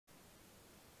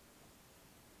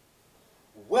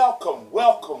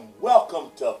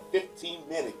Welcome to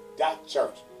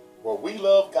 15minute.church, where we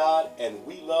love God and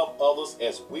we love others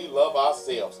as we love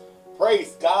ourselves.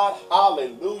 Praise God.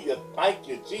 Hallelujah. Thank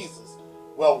you, Jesus.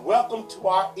 Well, welcome to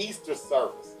our Easter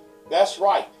service. That's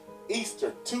right,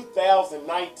 Easter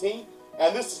 2019.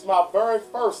 And this is my very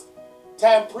first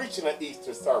time preaching an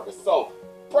Easter service. So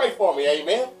pray for me,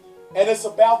 amen. And it's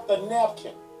about the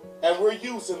napkin. And we're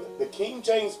using the King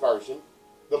James Version,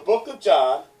 the book of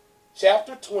John,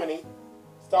 chapter 20,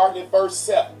 starting at verse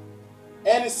 7.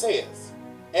 And it says,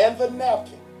 "And the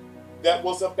napkin that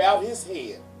was about his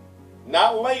head,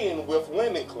 not laying with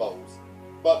linen clothes,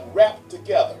 but wrapped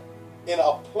together in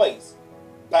a place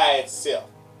by itself."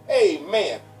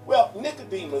 Amen. Well,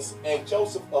 Nicodemus and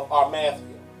Joseph of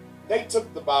Arimathea, they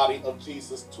took the body of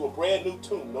Jesus to a brand new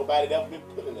tomb. Nobody had ever been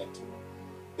put in that tomb.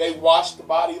 They washed the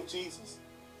body of Jesus,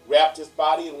 wrapped his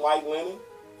body in white linen,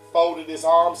 folded his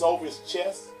arms over his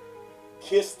chest,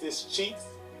 kissed his cheeks,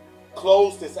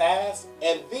 closed his eyes,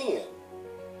 and then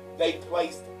they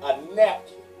placed a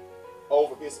napkin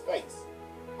over his face.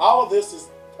 All of this is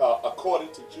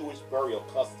according to Jewish burial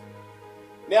custom.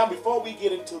 Now, before we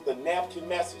get into the napkin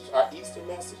message, our Easter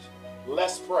message,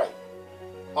 let's pray.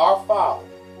 Our Father,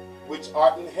 which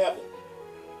art in heaven,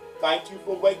 thank you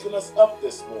for waking us up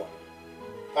this morning.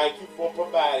 Thank you for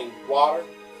providing water,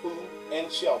 food,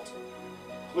 and shelter.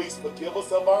 Please forgive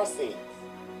us of our sins.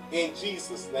 In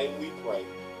Jesus' name we pray.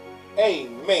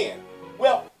 Amen.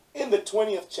 Well, in the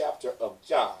 20th chapter of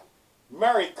John,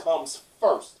 Mary comes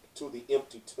first to the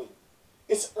empty tomb.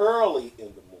 It's early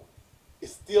in the morning.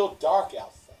 It's still dark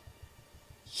outside.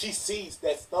 She sees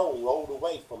that stone rolled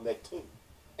away from that tomb,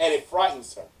 and it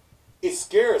frightens her. It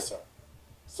scares her.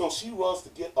 So she runs to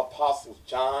get apostles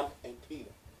John and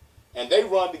Peter, and they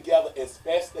run together as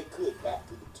fast as they could back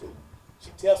to the tomb. She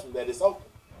tells them that it's open.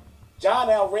 John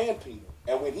outran Peter,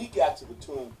 and when he got to the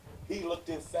tomb, he looked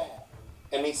inside,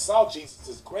 and he saw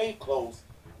Jesus' grave clothes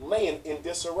laying in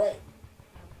disarray.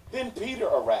 Then Peter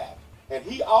arrived, and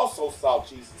he also saw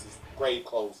Jesus' grave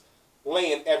clothes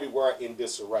laying everywhere in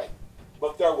disarray.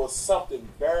 But there was something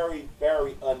very,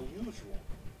 very unusual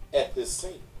at this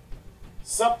scene.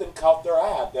 Something caught their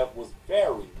eye that was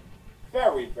very,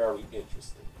 very, very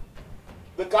interesting.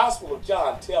 The Gospel of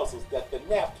John tells us that the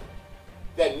napkin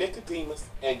that Nicodemus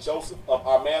and Joseph of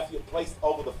Arimathea placed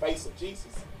over the face of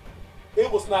Jesus, it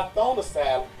was not thrown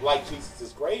aside like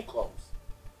Jesus' grave clothes.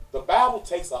 The Bible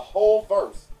takes a whole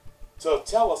verse to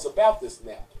tell us about this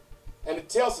napkin. And it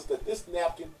tells us that this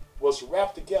napkin was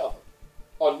wrapped together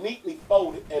or neatly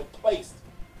folded and placed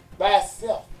by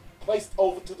itself, placed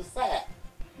over to the side.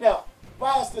 Now,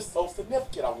 why is this so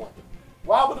significant, I wonder?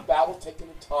 Why would the Bible take an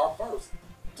entire verse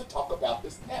to talk about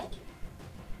this napkin?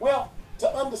 Well, to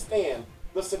understand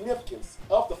the significance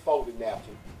of the folded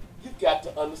napkin, you've got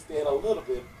to understand a little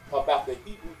bit about the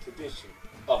Hebrew tradition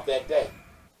of that day.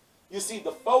 You see,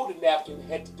 the folded napkin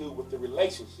had to do with the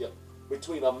relationship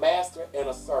between a master and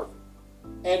a servant.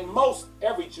 And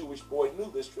every Jewish boy knew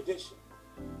this tradition.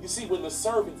 You see, when the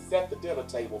servant set the dinner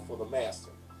table for the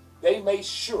master, they made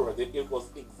sure that it was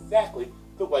exactly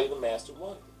the way the master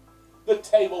wanted it. The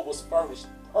table was furnished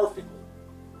perfectly,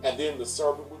 and then the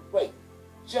servant would wait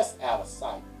just out of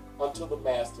sight until the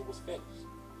master was finished.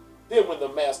 Then when the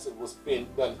master was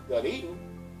done eating,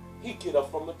 he'd get up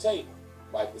from the table,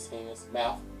 wipe his hands,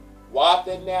 mouth, wipe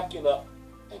that napkin up,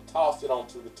 and toss it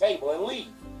onto the table and leave.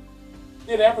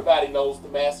 Then everybody knows the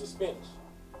master's finished.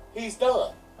 He's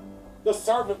done. The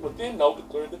servant would then know to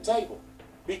clear the table,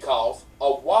 because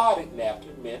a wadded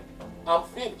napkin meant I'm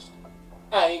finished.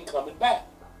 I ain't coming back.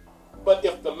 But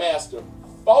if the master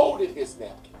folded his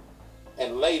napkin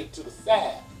and laid it to the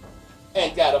side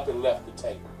and got up and left the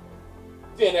table,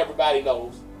 then everybody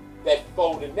knows that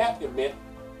folded napkin meant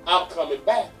I'm coming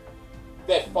back.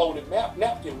 That folded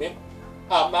napkin meant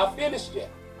I'm not finished yet.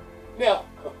 Now,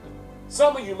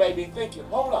 some of you may be thinking,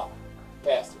 hold on,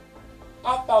 Pastor.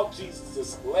 I thought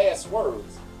Jesus' last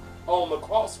words on the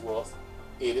cross was,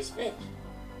 "It is finished."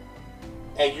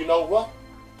 And you know what?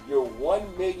 You're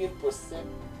 1,000,000%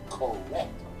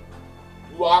 correct.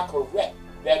 You are correct.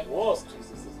 That was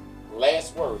Jesus'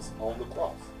 last words on the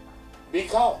cross.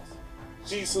 Because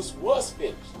Jesus was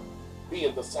finished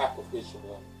being the sacrificial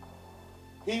one.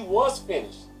 He was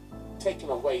finished taking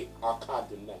away our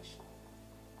condemnation.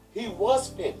 He was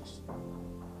finished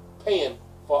paying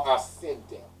for our sin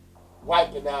debt,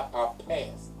 wiping out our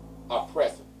past, our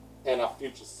present, and our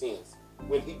future sins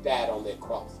when he died on that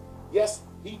cross. Yes,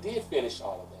 he did finish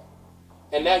all of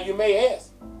that. And now you may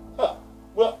ask,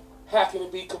 well, how can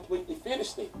it be completely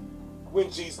finished then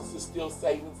when Jesus is still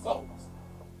saving souls?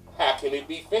 How can it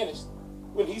be finished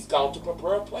when he's gone to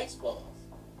prepare a place for us?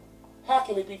 How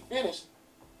can it be finished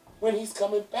when he's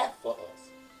coming back for us.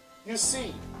 You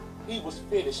see, he was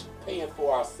finished paying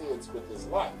for our sins with his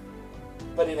life.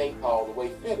 But it ain't all the way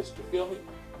finished, you feel me?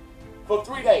 For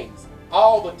 3 days,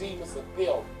 all the demons of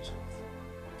hell,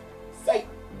 Satan,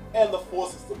 and the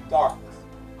forces of darkness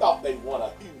thought they won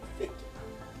a huge victory.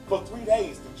 For 3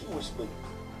 days, the Jewish leaders,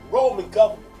 Roman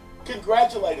government,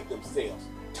 congratulated themselves,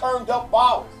 turned up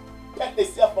bottles, pat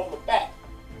themselves on the back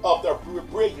of their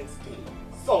brilliant scheme.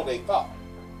 So they thought.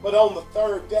 But on the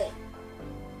third day,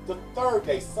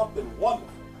 something wonderful,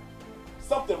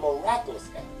 something miraculous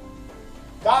happened.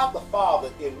 God the Father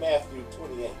in Matthew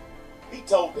 28, he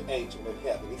told the angel in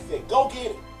heaven, he said, go get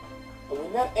it. And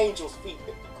when that angel's feet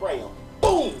hit the ground,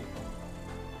 boom,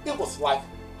 it was like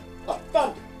a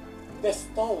thunder. That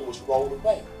stone was rolled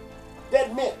away.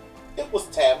 That meant it was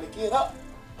time to get up.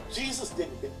 Jesus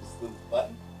didn't hit the snooze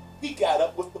button. He got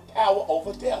up with the power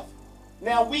over death.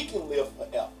 Now we can live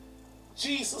forever.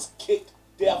 Jesus kicked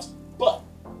death's butt.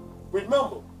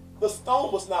 Remember, the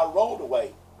stone was not rolled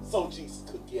away so Jesus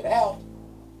could get out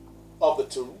of the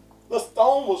tomb. The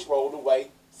stone was rolled away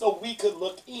so we could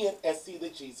look in and see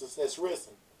that Jesus has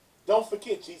risen. Don't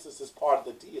forget, Jesus is part of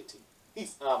the deity.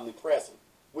 He's omnipresent,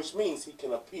 which means he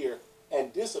can appear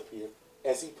and disappear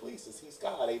as he pleases. He's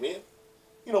God, amen?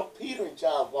 You know, Peter and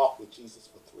John walked with Jesus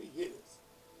for 3 years.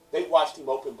 They watched him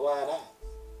open blind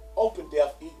eyes, open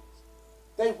deaf ears.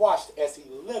 They watched as he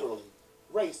literally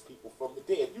raised people from the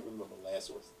dead. You remember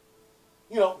Lazarus.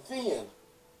 You know, then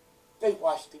they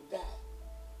watched him die.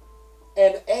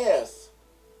 And as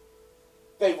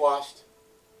they watched,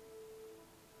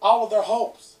 all of their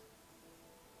hopes,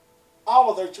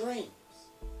 all of their dreams,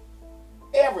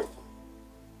 everything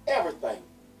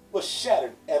was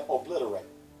shattered and obliterated.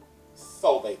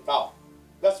 So they thought.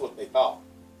 That's what they thought.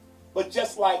 But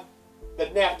just like the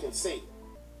napkin said,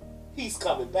 he's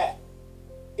coming back.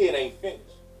 It ain't finished.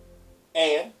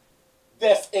 And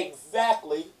that's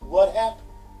exactly what happened.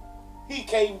 He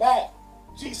came back.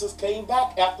 Jesus came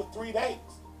back after 3 days.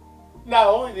 Not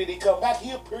only did he come back,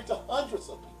 he appeared to hundreds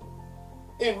of people.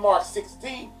 In Mark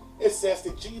 16, it says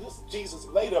that Jesus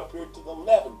later appeared to the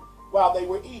 11 while they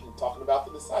were eating, talking about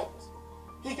the disciples.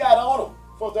 He got on them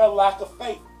for their lack of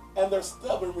faith and their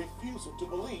stubborn refusal to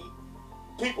believe.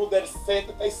 People that said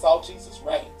that they saw Jesus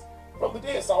raised from the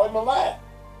dead, saw him alive.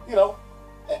 You know,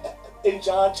 in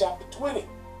John chapter 20,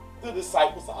 the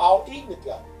disciples are all eating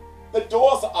together. The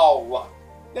doors are all locked.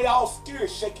 They all scared,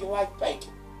 shaking like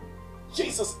bacon.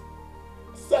 Jesus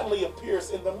suddenly appears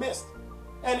in the midst,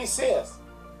 and he says,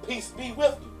 peace be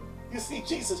with you. You see,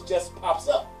 Jesus just pops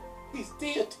up. He's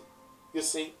deity, you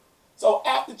see. So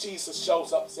after Jesus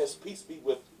shows up and says, peace be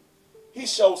with you, he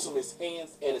shows them his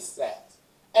hands and his sides.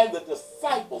 And the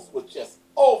disciples were just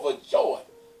overjoyed.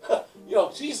 You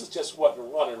know, Jesus just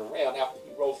wasn't running around after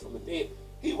he rose from the dead.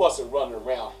 He wasn't running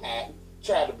around hiding,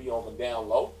 trying to be on the down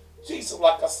low. Jesus,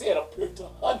 like I said, appeared to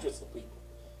hundreds of people.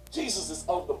 Jesus is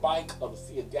on the bank of the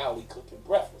Sea of Galilee cooking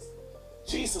breakfast.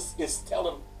 Jesus is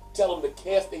telling them to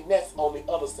cast their nets on the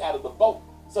other side of the boat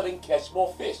so they can catch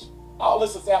more fish. All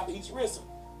this is after he's risen.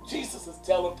 Jesus is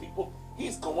telling people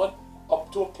he's going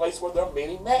up to a place where there are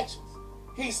many mansions.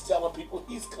 He's telling people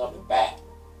he's coming back.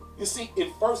 You see, in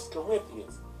 1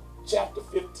 Corinthians chapter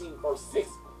 15, verse 6,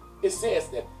 it says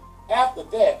that after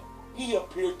that, he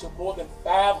appeared to more than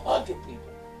 500 people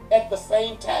at the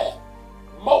same time,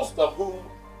 most of whom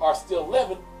are still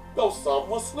living, though some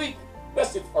were sleeping.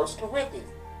 That's in 1 Corinthians.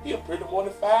 He appeared to more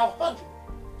than 500.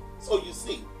 So you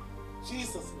see,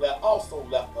 Jesus also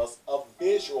left us a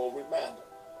visual reminder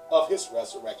of his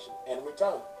resurrection and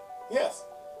return. Yes,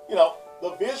 you know,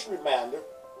 the visual reminder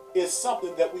is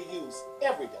something that we use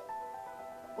every day.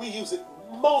 We use it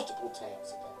multiple times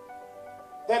a day.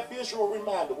 That visual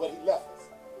reminder, what he left us.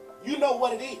 You know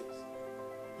what it is.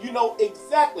 You know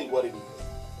exactly what it is,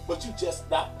 but you just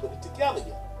not put it together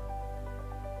yet.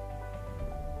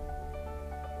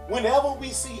 Whenever we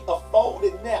see a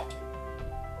folded napkin,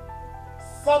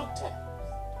 sometimes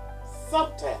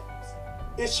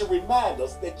it should remind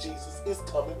us that Jesus is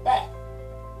coming back,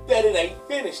 that it ain't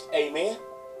finished, amen?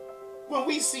 When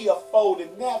we see a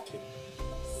folded napkin,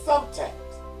 sometimes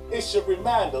it should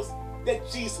remind us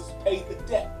that Jesus paid the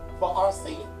debt for our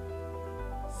sin.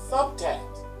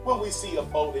 Sometimes when we see a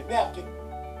folded napkin,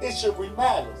 it should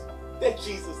remind us that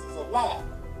Jesus is alive.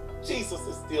 Jesus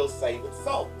is still saving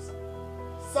souls.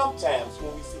 Sometimes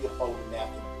when we see a folded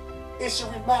napkin, it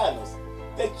should remind us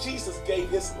that Jesus gave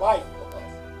his life for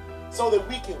us so that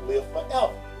we can live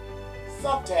forever.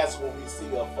 Sometimes when we see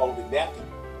a folded napkin,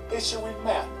 it should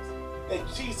remind us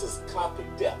that Jesus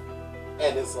conquered death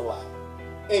and is alive.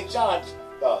 In John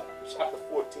chapter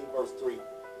 14, verse 3,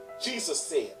 Jesus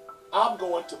said, I'm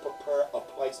going to prepare a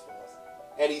place for us.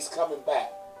 And he's coming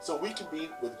back so we can be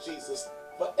with Jesus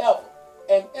forever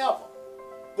and ever.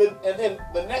 And then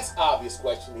the next obvious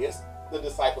question is, the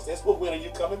disciple says, well, when are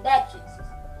you coming back, Jesus?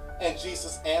 And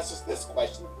Jesus answers this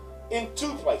question in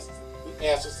two places. He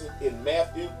answers it in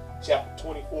Matthew chapter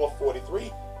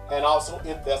 24:43 and also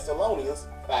in Thessalonians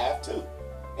 5:2.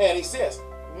 And he says,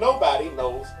 nobody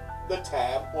knows the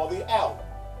time or the hour.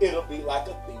 It'll be like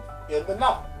a thief in the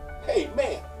night.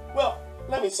 Amen. Well,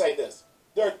 let me say this.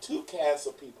 There are two kinds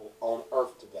of people on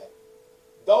earth today.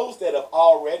 Those that have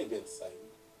already been saved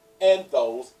and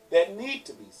those that need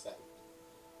to be saved.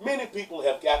 Many people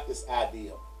have got this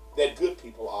idea that good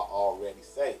people are already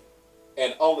saved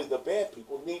and only the bad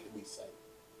people need to be saved.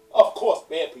 Of course,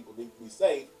 bad people need to be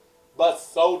saved, but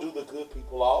so do the good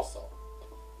people also.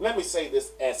 Let me say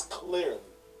this as clearly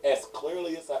as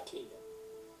I can.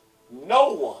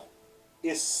 No one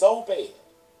is so bad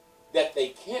that they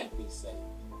can't be saved,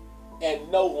 and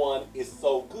no one is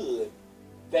so good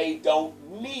they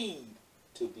don't need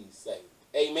to be saved.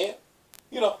 Amen?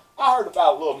 You know, I heard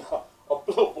about a little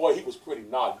boy. He was pretty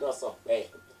naughty, done something bad.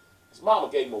 His mama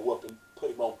gave him a whooping, put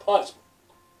him on punishment.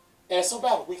 And so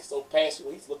about a week or so passed, you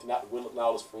know, he's looking out the window and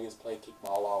all his friends playing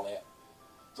kickball, all that.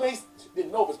 So he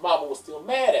didn't know if his mama was still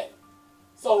mad at him.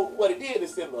 So what he did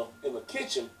is in the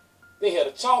kitchen, they had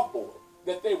a chalkboard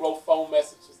that they wrote phone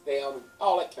messages down and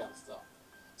all that kind of stuff.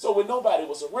 So when nobody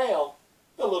was around,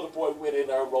 the little boy went in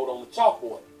there and wrote on the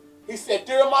chalkboard. He said,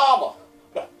 "Dear Mama,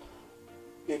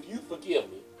 if you forgive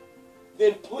me,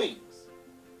 then please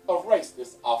erase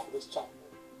this off of this chalkboard."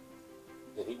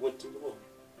 Then he went to the room.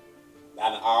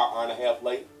 About an hour and a half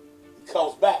later, he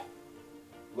comes back,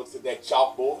 looks at that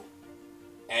chalkboard,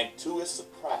 and to his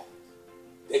surprise,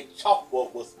 that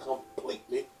chalkboard was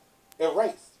completely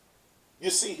erased. You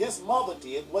see, his mother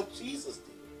did what Jesus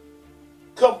did.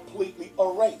 Completely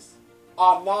erase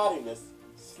our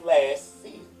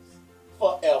naughtiness/sins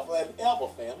forever and ever,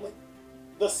 family.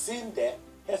 The sin debt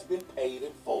has been paid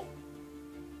in full.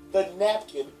 The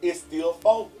napkin is still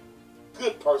folded.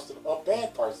 Good person or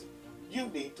bad person, you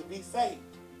need to be saved.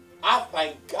 I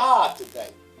thank God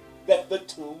today that the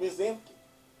tomb is empty.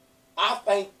 I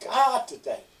thank God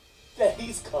today that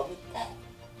he's coming back.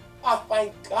 I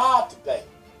thank God today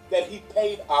that he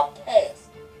paid our past,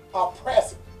 our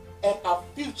present, and our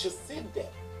future sin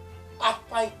debt. I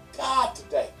thank God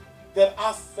today that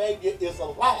our Savior is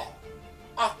alive.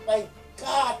 I thank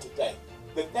God today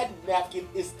that that napkin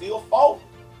is still folded.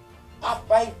 I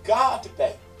thank God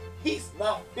today he's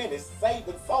not finished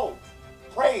saving souls.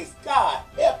 Praise God.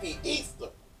 Happy Easter.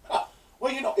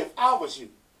 Well, you know, if I was you,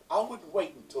 I wouldn't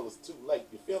wait until it's too late.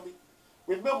 You feel me?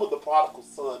 Remember the prodigal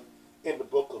son in the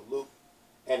book of Luke?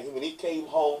 And when he came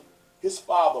home, his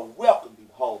father welcomed him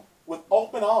home with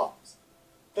open arms.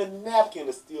 The napkin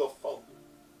is still folded.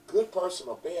 Good person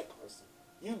or bad person,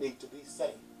 you need to be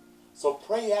saved. So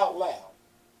pray out loud.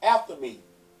 After me,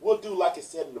 we'll do like it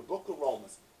said in the book of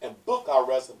Romans and book our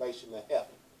reservation in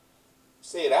heaven.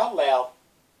 Say it out loud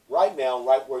right now,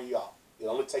 right where you are. It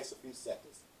only takes a few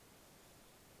seconds.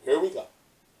 Here we go.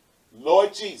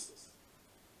 Lord Jesus,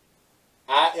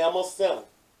 I am a sinner.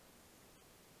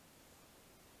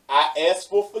 I ask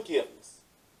for forgiveness.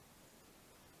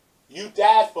 You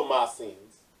died for my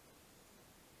sins,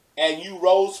 and you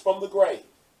rose from the grave.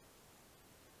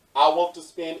 I want to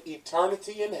spend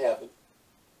eternity in heaven.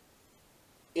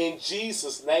 In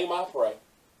Jesus' name I pray.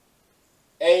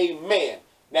 Amen.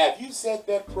 Now, if you said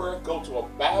that prayer, go to a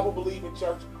Bible-believing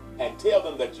church and tell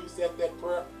them that you said that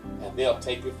prayer, and they'll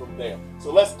take it from there.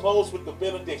 So let's close with the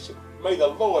benediction. May the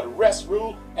Lord rest,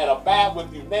 rule, and abide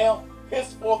with you now,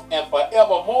 henceforth, and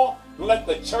forevermore. Let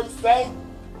the church say,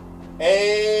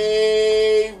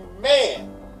 Amen.